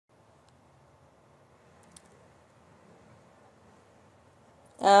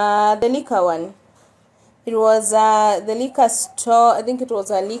The liquor one. It was the liquor store. I think it was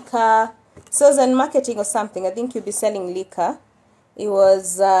a liquor sales and marketing or something. I think you'll be selling liquor. It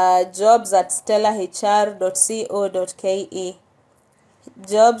was jobs at stellahr.co.ke.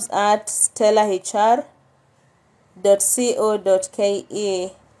 Jobs at stellahr.co.ke.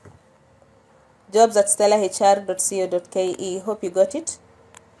 Jobs at stellahr.co.ke. Hope you got it.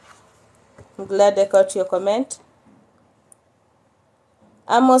 I'm glad I got your comment.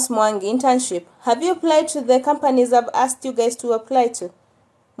 Amos Mwangi, internship. Have you applied to the companies I've asked you guys to apply to?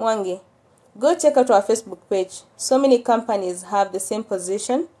 Mwangi, go check out our Facebook page. So many companies have the same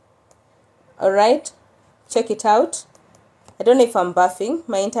position. Alright, check it out. I don't know if I'm buffing.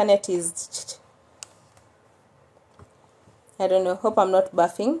 My internet is... I don't know. Hope I'm not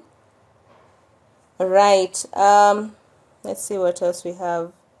buffing. Alright, let's see what else we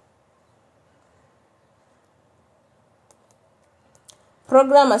have.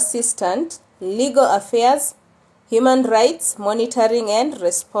 Program Assistant, Legal Affairs, Human Rights, Monitoring and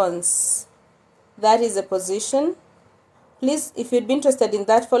Response. That is a position. Please, if you'd be interested in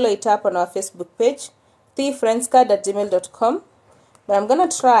that, follow it up on our Facebook page, thefriendscard@gmail.com. But I'm gonna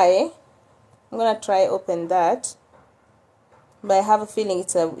try open that. But I have a feeling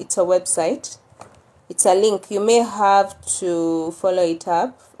it's a website. It's a link. You may have to follow it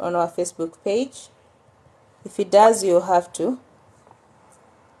up on our Facebook page. If it does, you'll have to.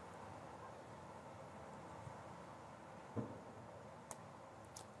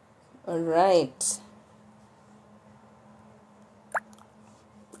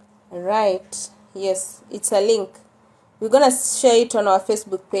 Alright, yes, it's a link. We're gonna share it on our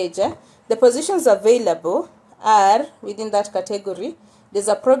Facebook page. The positions available are within that category. There's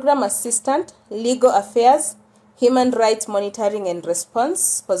a program assistant, legal affairs, human rights monitoring and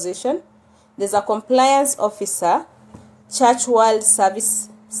response position. There's a compliance officer, church world services,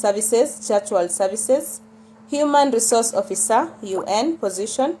 human resource officer, UN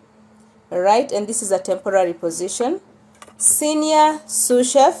position. Alright, and this is a temporary position. Senior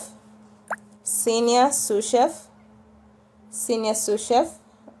sous chef.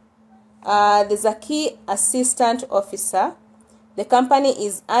 There's a key assistant officer. The company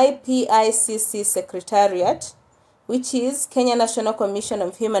is IPICC Secretariat, which is Kenya National Commission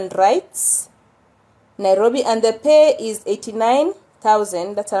of Human Rights, Nairobi, and the pay is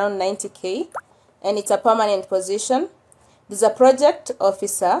 89,000, that's around 90k, and it's a permanent position. There's a project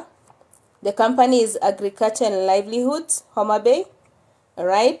officer. The company is Agriculture and Livelihoods, Homa Bay.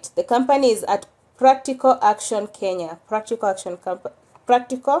 Alright, the company is at Practical Action Kenya. Practical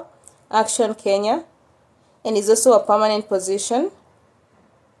Action Kenya, and is also a permanent position.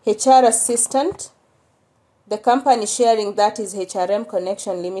 HR assistant. The company sharing that is HRM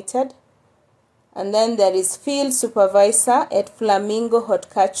Connection Limited. And then there is field supervisor at Flamingo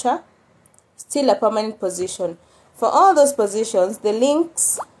Horticulture, still a permanent position. For all those positions, the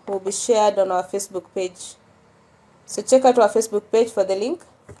links will be shared on our Facebook page. So check out our Facebook page for the link.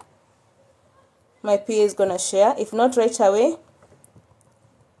 My PA is gonna share. If not right away,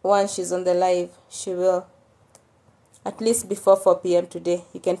 once she's on the live, she will. At least before 4 p.m. today.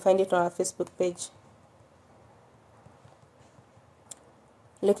 You can find it on our Facebook page.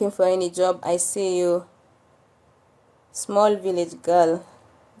 Looking for any job? I see you. Small village girl.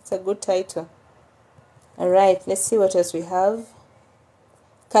 It's a good title. Alright, let's see what else we have.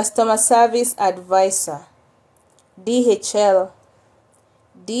 Customer Service Advisor, DHL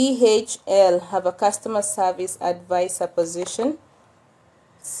have a Customer Service Advisor position.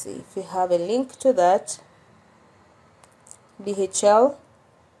 Let's see if we have a link to that. DHL.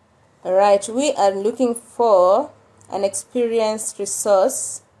 Alright, we are looking for an experienced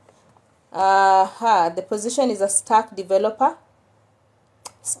resource. The position is a stack developer.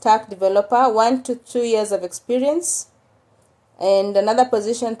 1 to 2 years of experience. And another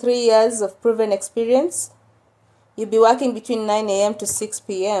position, 3 years of proven experience. You'll be working between 9 a.m. to 6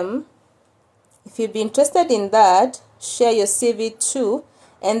 p.m. If you'd be interested in that, share your CV too.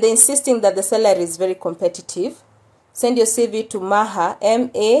 And they're insisting that the salary is very competitive. Send your CV to Maha,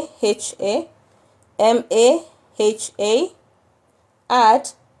 M-A-H-A,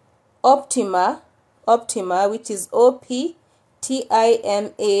 at Optima, which is O-P-T-I-M-A,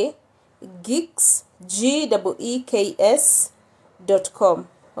 Geeks, Geeks.com.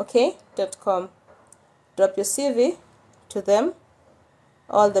 Okay, .com. Drop your CV to them.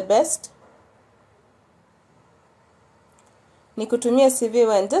 All the best. Nikutumia CV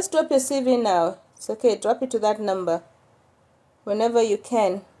when? Just drop your CV now. It's okay, drop it to that number. Whenever you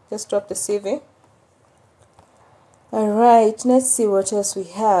can, just drop the CV. Alright, let's see what else we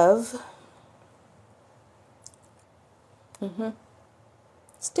have.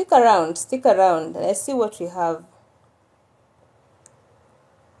 Stick around, stick around. Let's see what we have.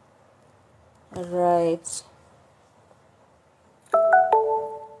 Alright.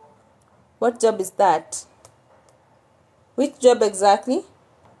 What job is that? Which job exactly,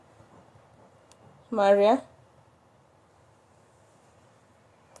 Maria?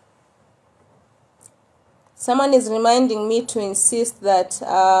 Someone is reminding me to insist that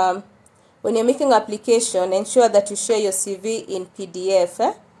when you're making application, ensure that you share your CV in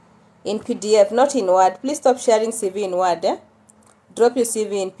PDF. In PDF, not in Word. Please stop sharing CV in Word. Drop your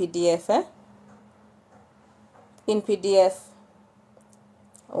CV in PDF. In PDF.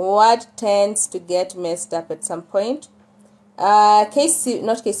 Word tends to get messed up at some point. KC,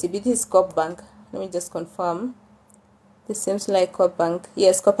 not KCB, this is Coop Bank. Let me just confirm. This seems like Coop Bank.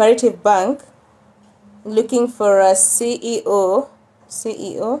 Yes, Cooperative Bank. Looking for a CEO.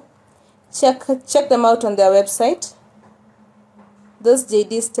 Check them out on their website. Those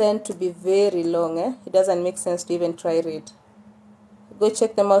JDs tend to be very long. It doesn't make sense to even try read. Go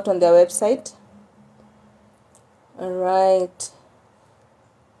check them out on their website. Alright.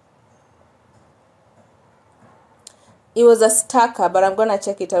 It was a stacker, but I'm gonna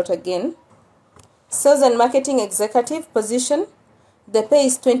check it out again. Sales and marketing executive position. The pay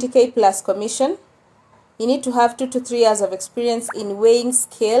is 20K plus commission. You need to have 2 to 3 years of experience in weighing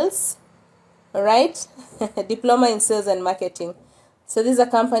scales. Alright. Diploma in sales and marketing. So this is a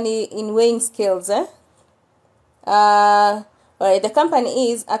company in weighing scales. Alright, the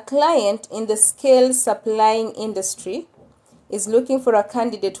company is a client in the scale supplying industry. Is looking for a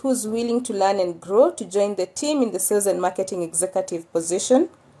candidate who's willing to learn and grow to join the team in the sales and marketing executive position.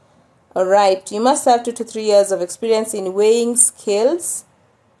 Alright, you must have 2 to 3 years of experience in weighing scales.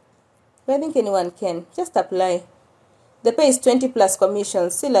 I think anyone can. Just apply. The pay is 20 plus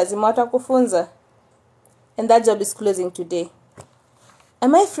commissions. Si lazima watakufunza. And that job is closing today.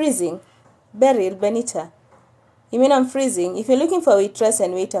 Am I freezing? Beryl, Benita. You mean I'm freezing? If you're looking for waitress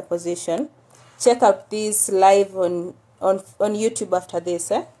and waiter position, check out this live on YouTube after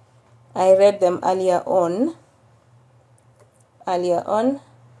this. I read them earlier on.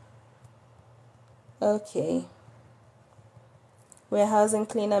 Okay. Warehousing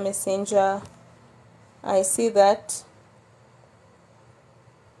cleaner messenger. I see that.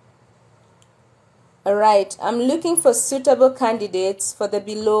 Alright, I'm looking for suitable candidates for the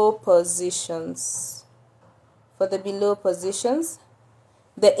below positions. The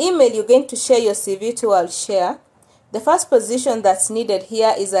email you're going to share your CV to, I'll share. The first position that's needed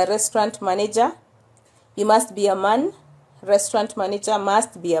here is a restaurant manager. You must be a man. Restaurant manager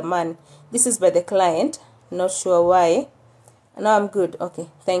must be a man. This is by the client. Not sure why. No, I'm good. Okay,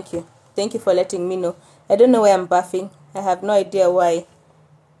 thank you. Thank you for letting me know. I don't know why I'm buffing. I have no idea why.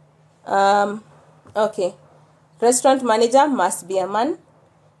 Okay. Restaurant manager must be a man.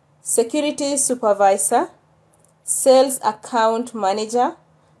 Security supervisor. Sales account manager.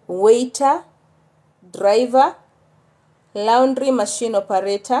 Waiter. Driver. Laundry machine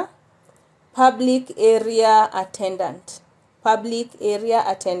operator. Public area attendant.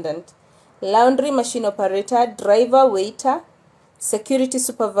 Laundry machine operator. Driver, waiter. Security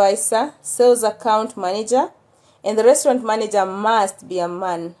supervisor. Sales account manager. And the restaurant manager must be a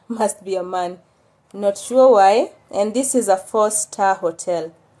man. Not sure why. And this is a 4-star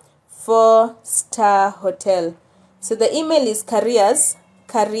hotel. 4-star hotel. So the email is careers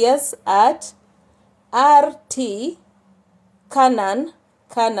at RT Canaan,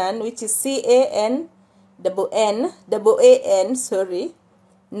 which is CANNAN,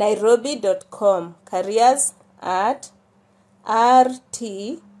 Nairobi.com. Careers at RT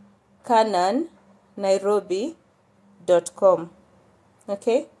Canaan, Nairobi.com.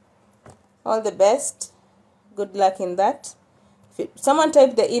 Okay. All the best. Good luck in that. Someone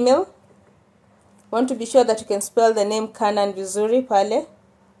type the email. Want to be sure that you can spell the name Canaan vizuri pale.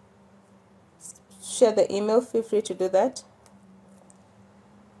 Share the email. Feel free to do that.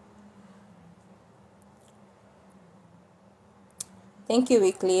 Thank you,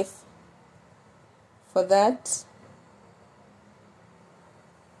 Wycliffe, for that.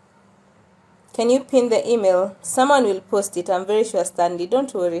 Can you pin the email? Someone will post it. I'm very sure, Stanley.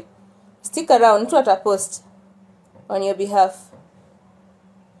 Don't worry. Stick around. What I post on your behalf.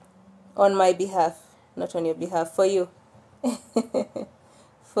 On my behalf. Not on your behalf. For you.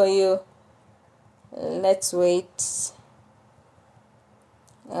 For you. Let's wait.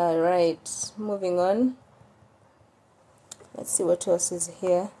 Alright. Moving on. Let's see what else is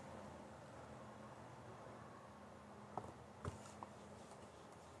here.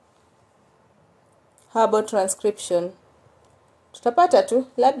 How about transcription? Tutapata tu,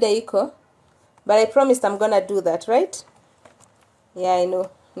 labda iko. But I promised I'm gonna do that, right? Yeah, I know.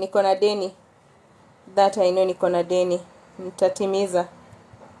 niko na deni. That I know niko na deni. Nitatimiza.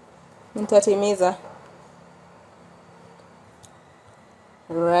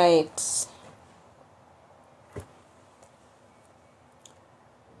 Right.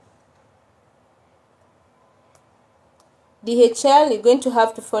 DHL, you're going to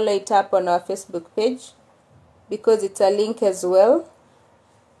have to follow it up on our Facebook page because it's a link as well.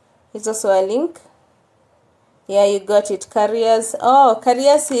 It's also a link. Yeah, you got it. Careers. Oh,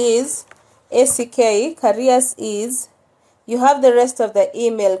 careers is ACK. Careers is, you have the rest of the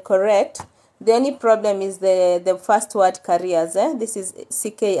email correct. The only problem is the first word careers. This is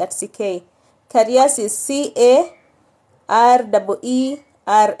CK at CK. Careers is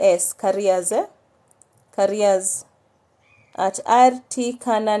CAREERS. Careers. Careers at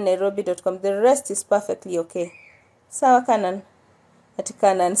rtcanannairobi.com. The rest is perfectly okay. Sawa Canan. At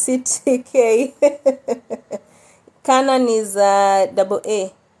Canan. CTK. Canan is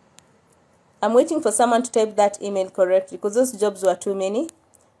AA. I'm waiting for someone to type that email correctly because those jobs were too many.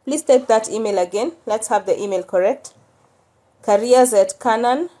 Please type that email again. Let's have the email correct. Careers at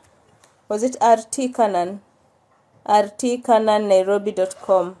Canan. Was it rtcannan?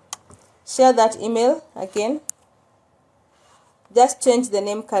 rtcanannairobi.com. Share that email again. Just change the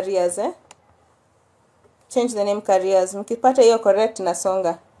name careers. Change the name careers. Mkipata hiyo correct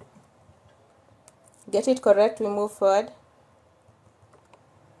nasonga. Get it correct, we move forward.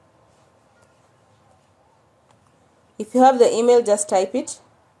 If you have the email, just type it.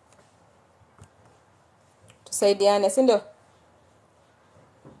 Tusaidiane, sindo?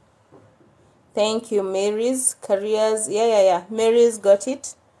 Thank you, Mary's Careers. Yeah. Mary's got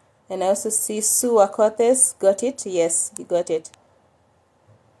it. And I also see Sue Akothes got it. Yes, you got it.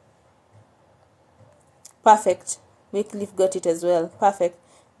 Perfect. Wycliffe got it as well. Perfect.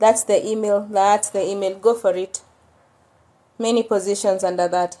 That's the email. Go for it. Many positions under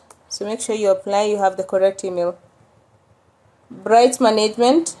that. So make sure you apply. You have the correct email. Bright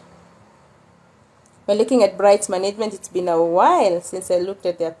Management. We're looking at Bright Management. It's been a while since I looked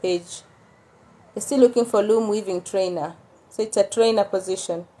at their page. They're still looking for loom weaving trainer. So it's a trainer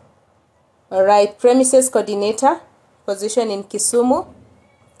position. Alright. Premises Coordinator. Position in Kisumu.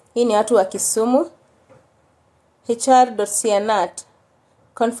 Hii ni watu wa Kisumu. HR.cianat.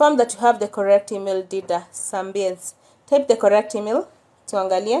 Confirm that you have the correct email, Dida Sambiens. Type the correct email.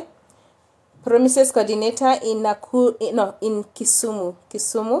 Tuangalie. Premises Coordinator in Kisumu.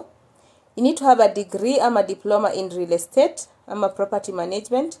 Kisumu. You need to have a degree or a diploma in real estate or property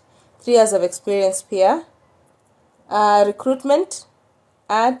management. 3 years of experience here. Recruitment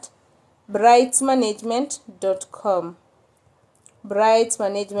at brightsmanagement.com.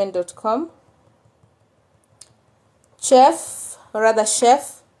 brightsmanagement.com. Chef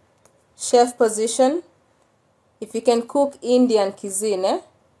position. If you can cook Indian cuisine,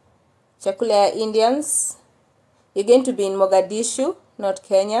 chakula ya Indians, you're going to be in Mogadishu, not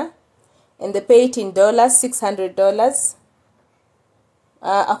Kenya, and they pay it in dollars, $600.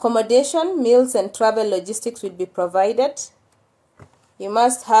 Accommodation, meals, and travel logistics will be provided. You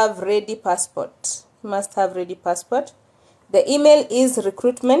must have ready passport. The email is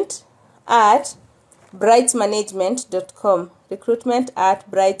recruitment at brightsmanagement.com.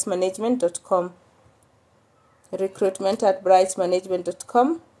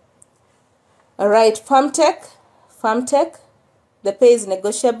 recruitment@brightsmanagement.com. Alright, Farmtech. The pay is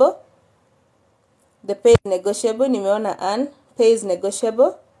negotiable. Nimeona Ann. Pay is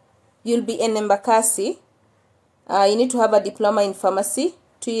negotiable. You'll be in Embakasi. You need to have a diploma in pharmacy,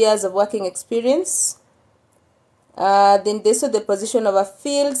 2 years of working experience. Then there's the position of a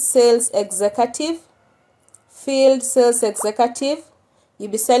field sales executive.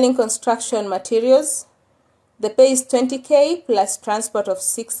 You'll be selling construction materials. The pay is 20K plus transport of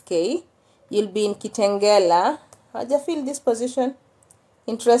 6K. You'll be in Kitengela. How'd you feel this position?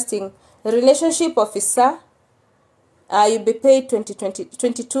 Interesting. Relationship officer. You'll be paid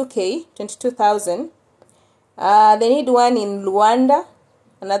 22K, 22,000. They need one in Luanda,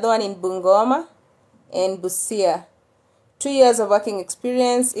 another one in Bungoma, and Busia. 2 years of working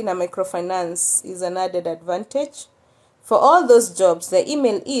experience in a microfinance is an added advantage. For all those jobs, the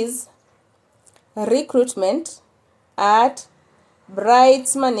email is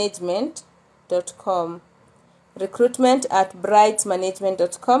recruitment@brightsmanagement.com.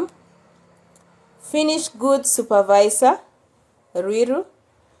 recruitment@brightsmanagement.com. Finished goods supervisor, Ruiru.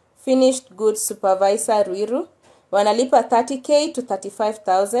 Wanalipa 30K to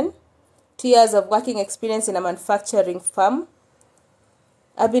 35,000. 2 years of working experience in a manufacturing firm.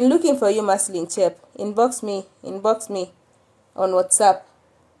 I've been looking for you, Maslin Chep. Inbox me on WhatsApp.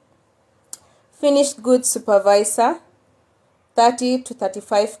 Finished goods supervisor. 30 to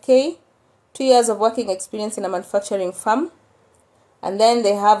 35K, 2 years of working experience in a manufacturing firm. And then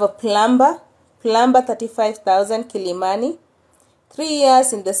they have a plumber 35,000 Kilimani, 3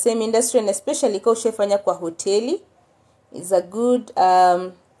 years in the same industry, and especially kwa ushefanya kwa hoteli is a good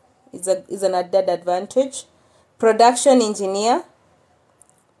is an added advantage. Production engineer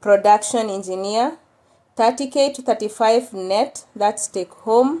 30K to 35 net, that's take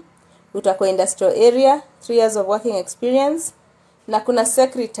home. Utakuwa industrial area, 3 years of working experience. Na kuna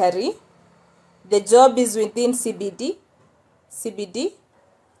secretary, the job is within CBD.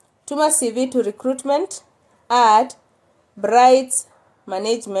 Tuma CV to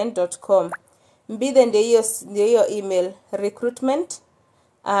recruitment@brightsmanagement.com. Mbide ndio hiyo email,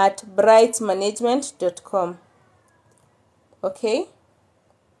 recruitment@brightsmanagement.com. Okay.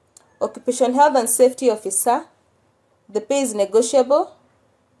 Occupation health and safety officer, the pay is negotiable.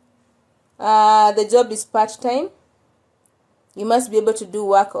 The job is part-time. You must be able to do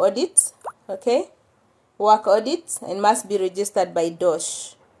work audits, okay? Work audits, and must be registered by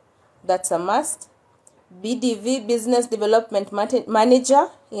DOSH. That's a must. BDV, Business Development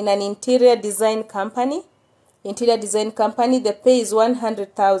Manager in an interior design company. The pay is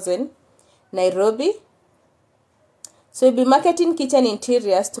 100,000, Nairobi. So you'll be marketing kitchen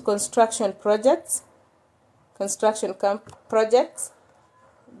interiors to construction projects.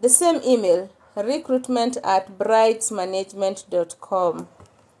 The same email, recruitment@brightsmanagement.com.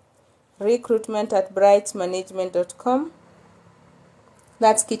 recruitment@brightsmanagement.com.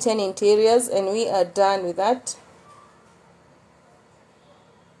 That's kitchen interiors, and we are done with that.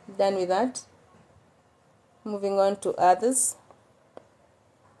 Moving on to others.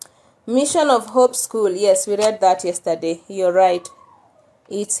 Mission of Hope School. Yes, we read that yesterday. You're right.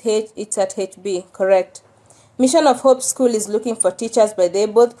 It's at HB, correct. Mission of Hope School is looking for teachers by day,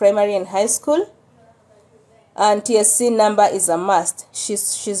 both primary and high school. And TSC number is a must.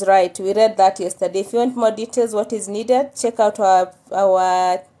 She's right. We read that yesterday. If you want more details, what is needed, check out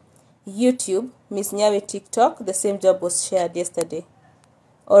our YouTube, Miss Nyawe TikTok. The same job was shared yesterday.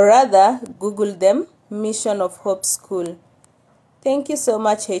 Or rather, Google them, Mission of Hope School. Thank you so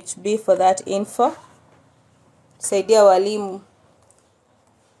much, HB, for that info. Saidia walimu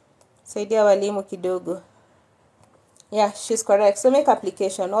kidogo. Yeah, she's correct. So make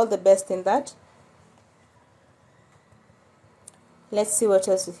application. All the best in that. Let's see what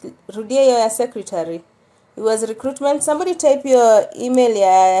else. Rudia your secretary. It was recruitment. Somebody type your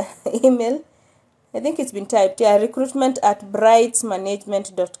email. Email. I think it's been typed. Yeah,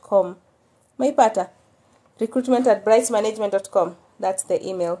 recruitment@brightsmanagement.com. Maipata. recruitment@brightsmanagement.com. That's the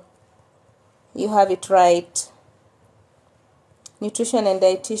email. You have it right. Nutrition and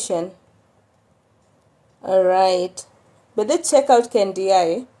dietitian. All right. But then check out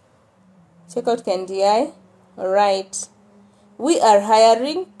KNDI. All right. We are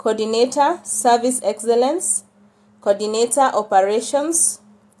hiring coordinator service excellence, coordinator operations,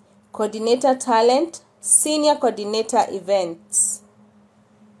 coordinator talent, senior coordinator events.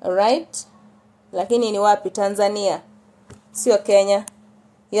 All right. Lakini ni wapi? Tanzania. Sio Kenya.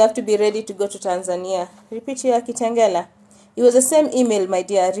 You have to be ready to go to Tanzania. Repeat your Kitengela. It was the same email, my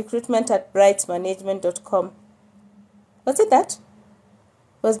dear. recruitment@brightsmanagement.com. Was it that?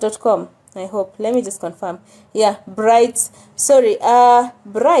 Was .com? I hope. Let me just confirm. Yeah, Brights. Sorry.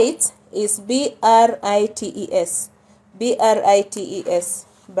 Bright is BRITES. BRITES.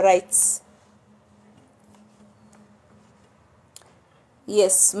 Brights.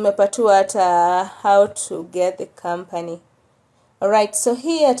 Yes, mmepatiwa hata how to get the company. Alright, so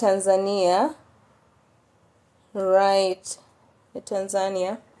here Tanzania. Right.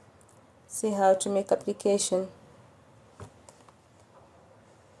 Tanzania. See how to make application.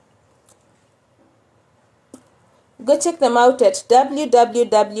 Go check them out at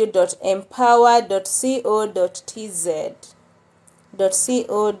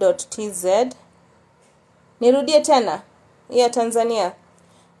www.empower.co.tz. Nirudie tena. Yeah, Tanzania.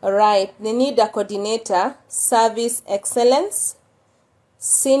 Alright, they need a coordinator, service excellence,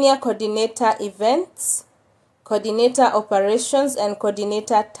 senior coordinator events, coordinator operations, and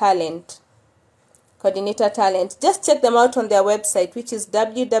coordinator talent. Just check them out on their website, which is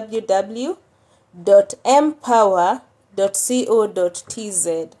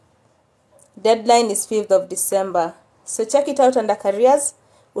www.empower.co.tz. Deadline is 5th of December. So check it out under careers.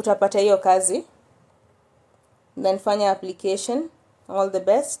 Utapata hiyo kazi. Then fanya application. All the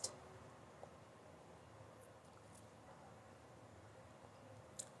best.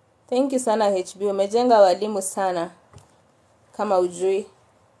 Thank you sana HB. Umejenga walimu sana. Kama ujui.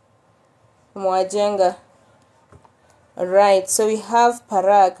 Mwajenga. Alright, so we have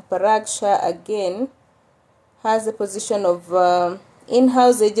Parag Shah again. has the position of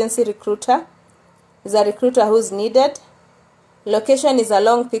in-house agency recruiter. Is a recruiter who's needed. Location is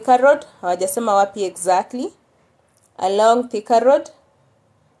along Thika Road. Hawajasema wapi exactly. Along Thika Road.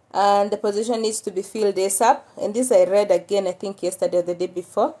 And the position needs to be filled ASAP. And this I read again, I think yesterday or the day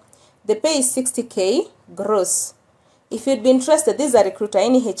before. The pay is 60K gross. If you'd be interested, this is a recruiter.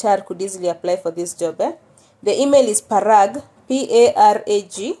 Any HR could easily apply for this job. The email is Parag,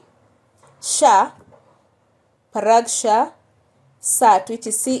 P-A-R-A-G, Shah, Parag Shah, Sat, which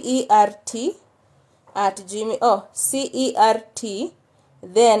is C-E-R-T, at Gmail, C-E-R-T,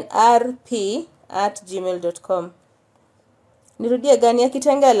 then R-P at gmail.com. Nirudie gani ya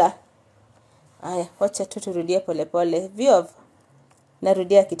Kitengela? Aya, wacha tu turudie pole pole. Viov,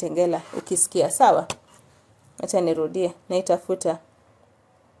 narudia Kitengela, ukisikia, sawa? Wacha nirudie, naitafuta.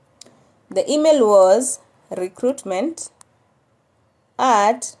 The email was recruitment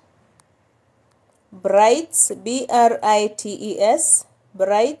at Brights, B-R-I-T-E-S,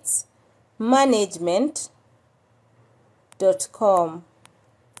 Brights management.com.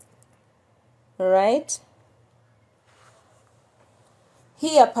 Right?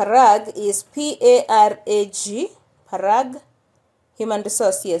 Here Parag is P-A-R-A-G, Parag, human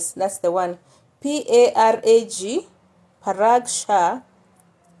resource, yes, that's the one. P-A-R-A-G, Parag Shah,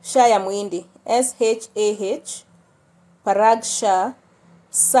 Shah ya Muindi, S-H-A-H, Parag Shah,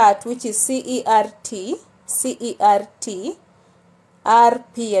 Sat, which is C-E-R-T, C-E-R-T,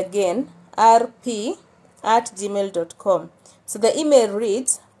 R-P again, R-P at gmail.com. So the email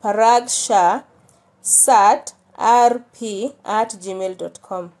reads Parag Shah, Sat, rp at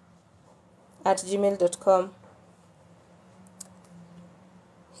gmail.com. At gmail.com.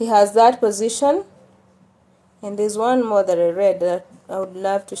 He has that position. And there's one more that I read that I would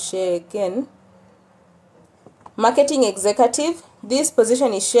love to share again. Marketing executive. This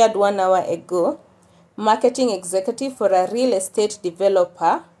position is shared 1 hour ago. Marketing executive for a real estate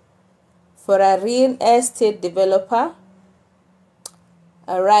developer.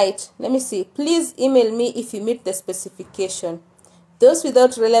 Alright, let me see. Please email me if you meet the specification. Those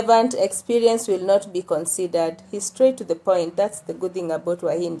without relevant experience will not be considered. He's straight to the point. That's the good thing about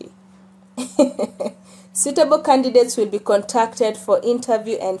Wahindi. Suitable candidates will be contacted for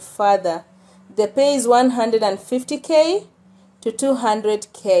interview and further. The pay is 150K to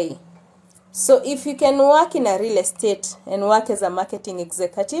 200K. So if you can work in a real estate and work as a marketing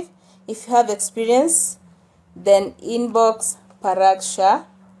executive, if you have experience, then inbox Parag Shah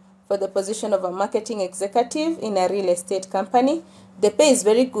for the position of a marketing executive in a real estate company. The pay is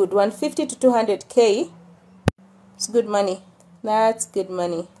very good, 150 to 200K. It's good money. That's good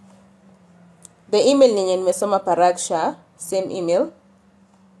money. The email ni nimesoma Parag Shah, same email.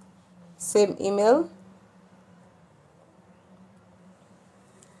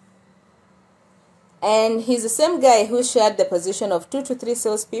 And he's the same guy who shared the position of 2 to 3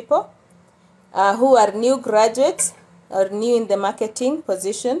 salespeople who are new graduates or new in the marketing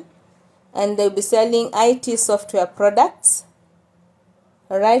position, and they'll be selling IT software products.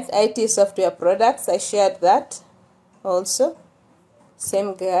 Alright, IT software products. I shared that also.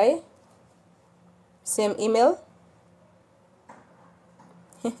 Same guy, same email.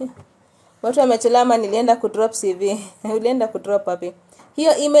 Watu wamechelama nilienda kudrop CV. Ulienda kudrop wapi?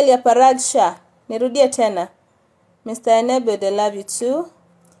 Hiyo email ya Parag Shah. Nirudie tena. Mr. Enebe, they love you too.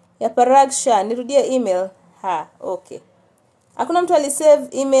 Ya Parag Shah. Nirudie email. Ha, okay. Hakuna mtu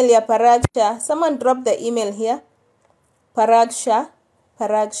alisave email ya Parag Shah. Someone drop the email here. Parag Shah.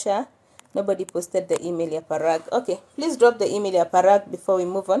 Nobody posted the email ya Parag. Okay, please drop the email ya Parag before we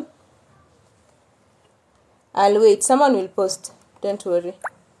move on. I'll wait. Someone will post. Don't worry.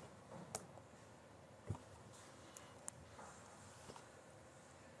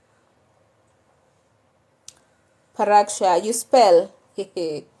 Parag Shah, you spell.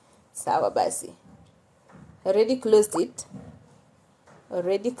 Sawa basi. Already closed it.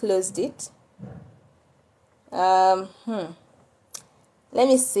 Let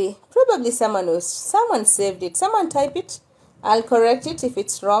me see. Probably someone saved it. Someone type it. I'll correct it if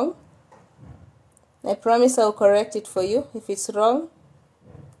it's wrong. I promise I'll correct it for you if it's wrong.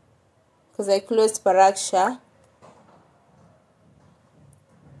 Because I closed Parag Shah.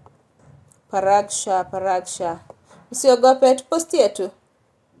 Parag Shah. Usiogope, tupostie tu.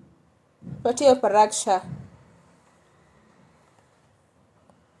 Patio Parag Shah.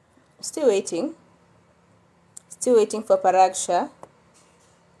 Still waiting for Parag Shah.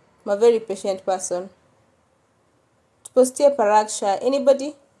 I'm a very patient person. Tupostie Parag Shah.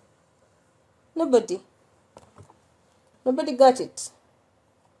 Anybody? Nobody got it.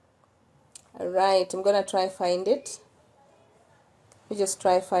 Alright, I'm gonna try find it. We just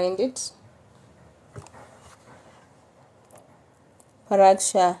try find it. Parag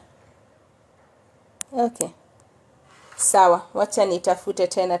Shah. Okay. Sawa, wacha nitafute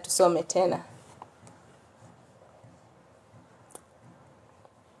tena tusome tena.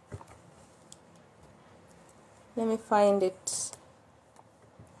 Let me find it.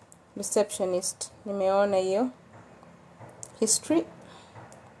 Receptionist. Nimeona hiyo. History.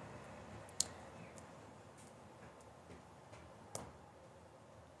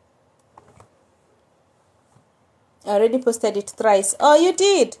 I already posted it thrice. Oh, you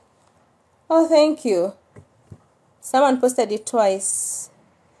did? Oh, thank you. Someone posted it twice.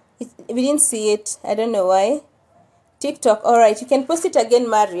 We didn't see it. I don't know why. TikTok. Alright, you can post it again,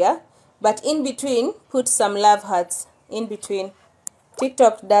 Maria. But in between, put some love hearts. In between.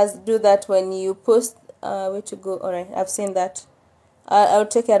 TikTok does do that when you post. Where to go? Alright, I've seen that. I'll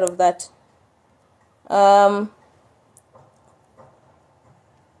take care of that. I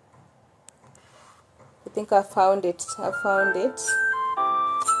think I found it. Alright,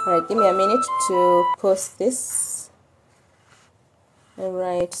 give me a minute to post this.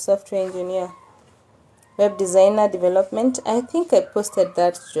 Alright, software engineer, web designer, development. I think I posted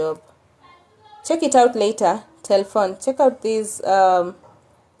that job. Check it out later. Telephone. Check out these. Follow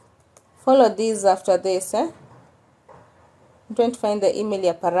these after this. I'm trying to find the email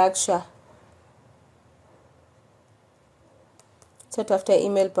ya Parag Shah. Set after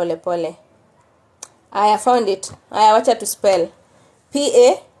email pole pole. I found it. I wacha to spell.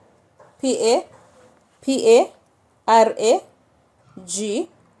 P-A-R-A-G.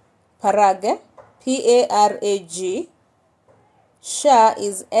 Parag. P-A-R-A-G. Shah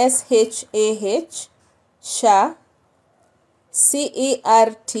is S-H-A-H. Shah.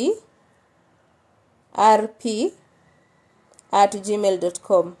 C-E-R-T-R-P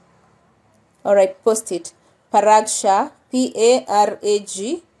 @gmail.com. Alright, post it. Parag Shah.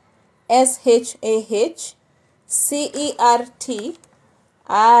 P-A-R-A-G. S-H-A-H. C-E-R-T-R-P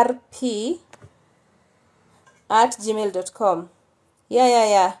 @gmail.com.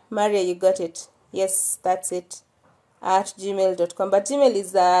 Yeah. Maria, you got it. Yes, that's it. @gmail.com. But Gmail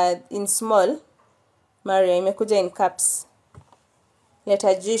is in small. Maria, imekuja in caps.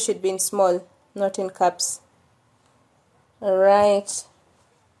 Letter G should be in small, not in caps. Alright.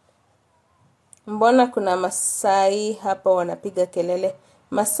 Mbona kuna Masai hapa wanapiga kelele?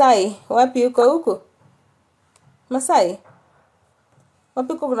 Masai, wapi uko huku? Masai?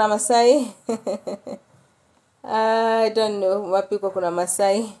 Wapi uko kuna Masai? I don't know. Wapi uko kuna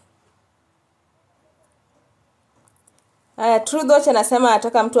Masai? Truth Watch anasema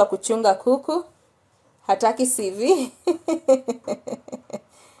anataka mtu wa kuchunga kuku. Hataki CV.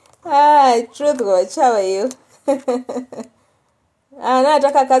 Truth Watch, how are you?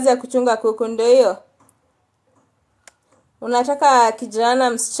 Nataka kazi ya kuchunga kuku, ndio hiyo. Unataka kijana,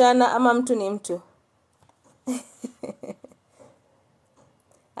 msichana ama mtu ni mtu?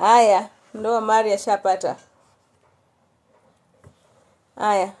 Haya, ndio Maria shapata.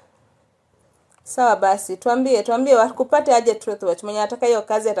 Haya. Sawa basi, tuambie wakupate aje Truth Watch. Mwenye anataka hiyo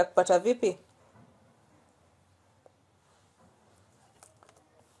kazi atakupata vipi?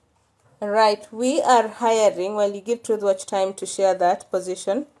 Right, we are hiring. Well, you give Truth Watch time to share that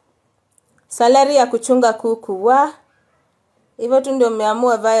position. Salary ya kuchunga kuku. Hivyo tu ndio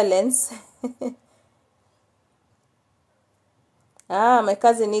umeamua violence. My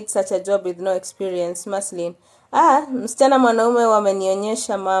cousin needs such a job with no experience. Maslin. Msichana mwanaume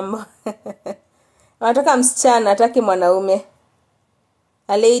wamenionyesha mambo. Wanataka msichana, hataki mwanaume.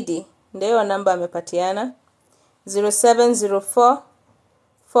 A lady. Ndio namba amepatiana. 0704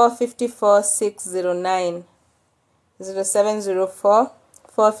 454 609. 0704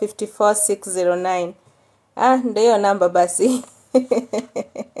 454 609. Ndio namba basi.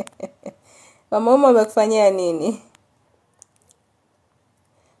 Mama amekufanyia nini?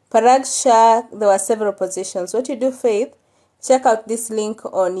 Parag Shah, there were several positions. What you do, Faith? Check out this link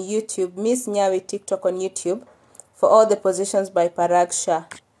on YouTube. Miss Nyawi TikTok on YouTube for all the positions by Parag Shah.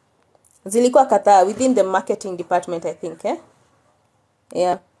 Zilikuwa kadhaa within the marketing department, I think,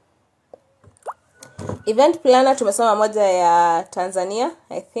 Yeah. Event planner tumesoma moja ya Tanzania,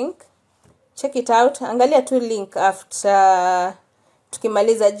 I think. Check it out. Angalia tu link after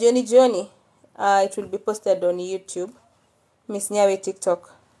tukimaliza jioni. It will be posted on YouTube. Miss Nyawi TikTok.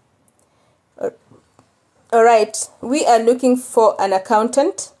 Alright, we are looking for an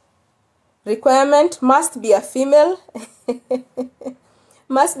accountant. Requirement: must be a female.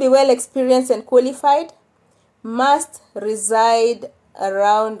 Must be well experienced and qualified. Must reside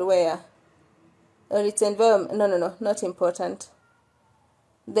around where? Or its environment. No, not important.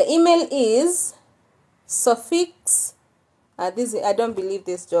 The email is suffix. I don't believe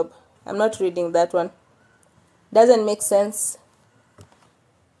this job. I'm not reading that one. Doesn't make sense.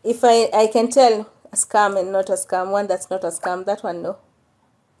 If I can tell a scam and not a scam, one that's not a scam, that one no.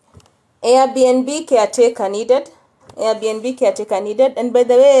 Airbnb caretaker needed. Airbnb caretaker needed. And by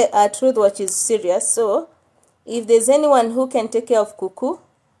the way, TruthWatch is serious. So if there's anyone who can take care of Cuckoo,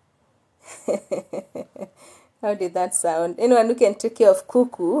 how did that sound? Anyone who can take care of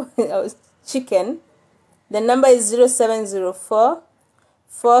Cuckoo, chicken, the number is 0704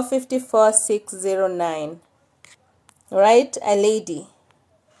 454 609. Right? A lady.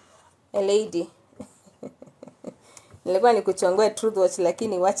 Nilikuwa nikuchongoe TruthWatch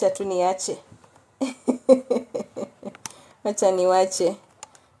lakini wacha tu niache. Wacha niwache.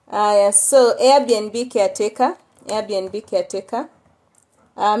 So Airbnb caretaker.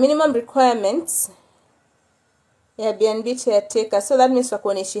 Minimum requirements. Airbnb caretaker. So that means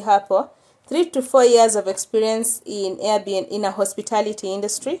wakuoneshi hapo 3 to 4 years of experience in Airbnb in a hospitality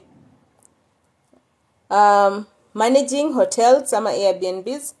industry. Managing hotels ama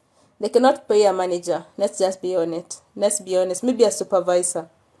Airbnbs. They cannot pay a manager. Let's just be honest. Maybe a supervisor.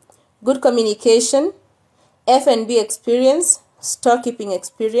 Good communication, F&B experience, storekeeping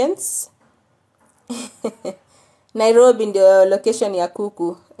experience. Nairobi ndio location ya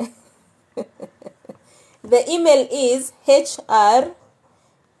Cuckoo. The email is HR.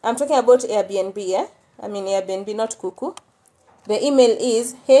 I'm talking about Airbnb, yeah? I mean Airbnb, not Cuckoo. The email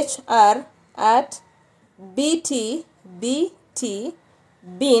is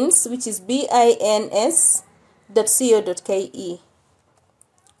hr@btbeans, which is BINS.co.ke.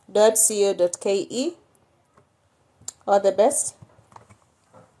 .co.ke. All the best.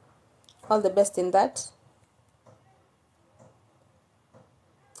 All the best in that.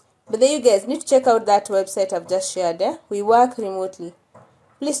 But there you guys need to check out that website I've just shared. We work remotely.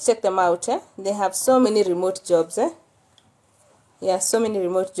 Please check them out. They have so many remote jobs. Yeah, so many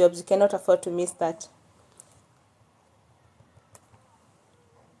remote jobs. You cannot afford to miss that.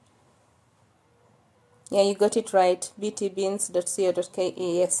 Yeah, you got it right. btbeans.co.ke.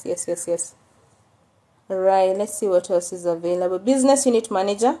 Yes. Right, let's see what else is available. Business unit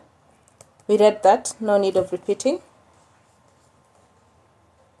manager. We read that. No need of repeating.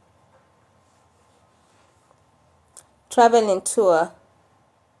 Travel and tour.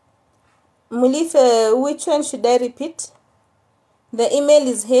 Mulife, which one should I repeat? The email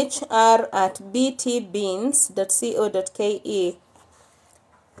is hr@btbeans.co.ke.